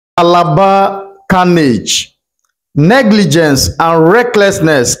Calabar Carnage. Negligence and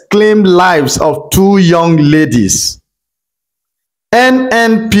recklessness claimed lives of two young ladies.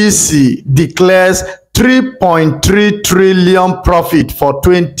 NNPC declares 3.3 trillion profit for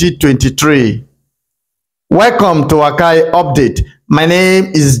 2023. Welcome to Akai Update. My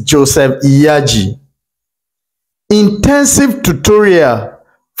name is Joseph Iyaji. Intensive tutorial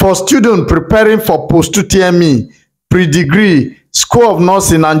for students preparing for post-UTME, pre-degree, School of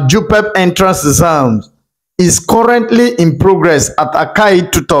Nursing and JUPEP entrance exams is currently in progress at Akai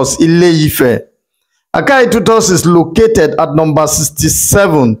Tutors Ile-Ife. Akai Tutors is located at number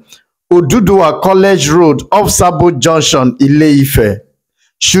 67 Oduduwa College Road off Sabo Junction, Ile-Ife.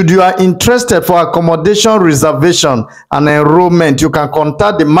 Should you are interested for accommodation reservation and enrollment, you can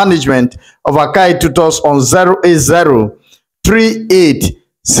contact the management of Akai Tutors on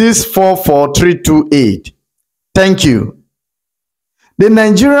 080-38-644-328. Thank you. The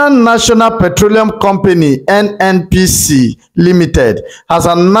Nigerian National Petroleum Company, NNPC Limited, has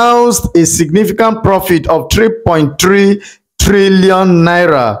announced a significant profit of 3.3 trillion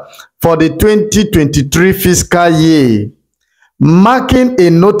naira for the 2023 fiscal year, marking a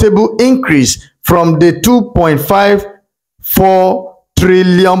notable increase from the 2.54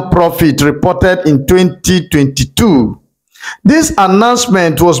 trillion profit reported in 2022. This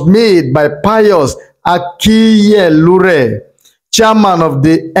announcement was made by Pius Akinyelure, chairman of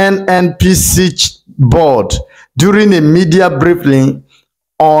the NNPC board, during a media briefing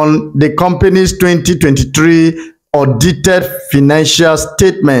on the company's 2023 audited financial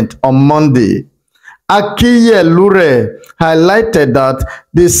statement on Monday. Akinyelure highlighted that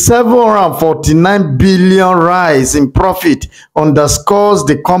the 749 billion rise in profit underscores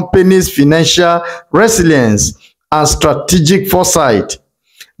the company's financial resilience and strategic foresight.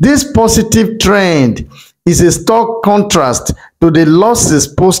 This positive trend is a stark contrast to the losses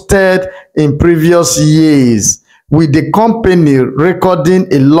posted in previous years, with the company recording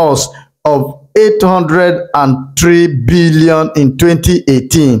a loss of 803 billion in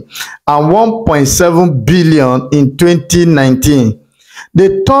 2018 and 1.7 billion in 2019.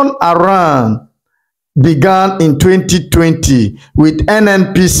 The turnaround began in 2020 with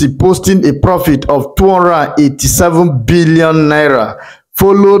NNPC posting a profit of 287 billion naira,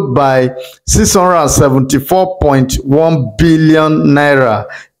 followed by 674.1 billion naira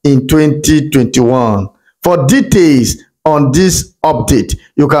in 2021. For details on this update,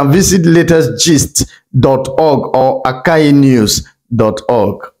 you can visit latestgist.org or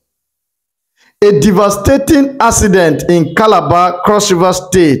akainews.org. A devastating accident in Calabar, Cross River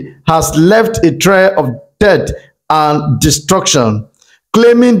State, has left a trail of death and destruction,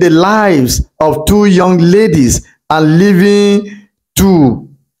 claiming the lives of two young ladies and leaving two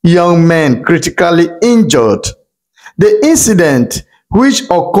young men critically injured. The incident, which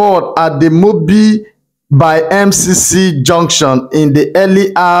occurred at the Mobi by MCC Junction in the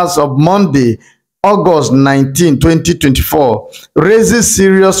early hours of Monday, August 19, 2024, raises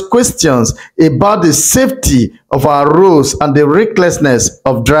serious questions about the safety of our roads and the recklessness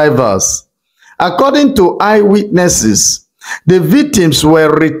of drivers. According to eyewitnesses, the victims were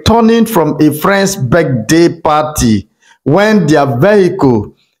returning from a friend's birthday party when their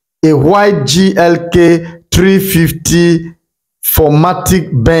vehicle, a white GLK 350 Formatic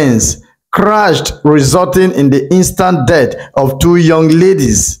Benz, crashed, resulting in the instant death of two young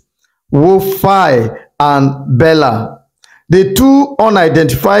ladies, Wofai and Bella. The two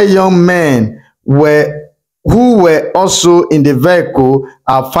unidentified young men who were also in the vehicle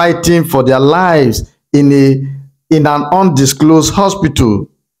are fighting for their lives in an undisclosed hospital.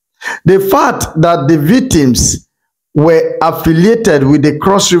 The fact that the victims were affiliated with the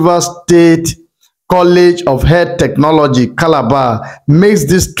Cross River State College of Health Technology, Calabar, makes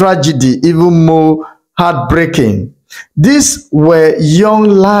this tragedy even more heartbreaking. These were young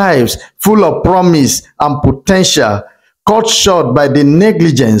lives full of promise and potential, cut short by the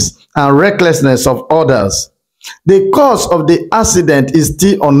negligence and recklessness of others. The cause of the accident is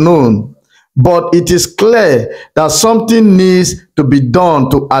still unknown, but it is clear that something needs to be done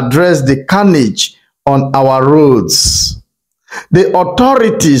to address the carnage on our roads. The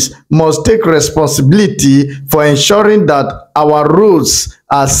authorities must take responsibility for ensuring that our roads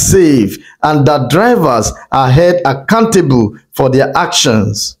are safe and that drivers are held accountable for their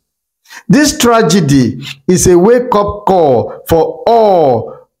actions. This tragedy is a wake-up call for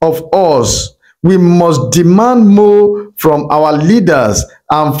all of us. We must demand more from our leaders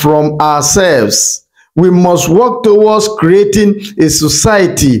and from ourselves. We must work towards creating a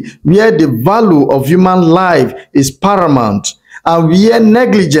society where the value of human life is paramount and where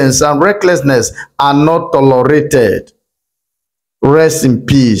negligence and recklessness are not tolerated. Rest in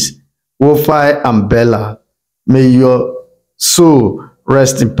peace, Wofi and Bella. May your soul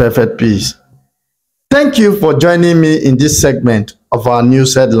rest in perfect peace. Thank you for joining me in this segment of our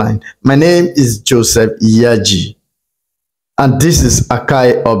news headline. My name is Joseph Iyaji, and this is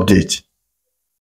Akai Update.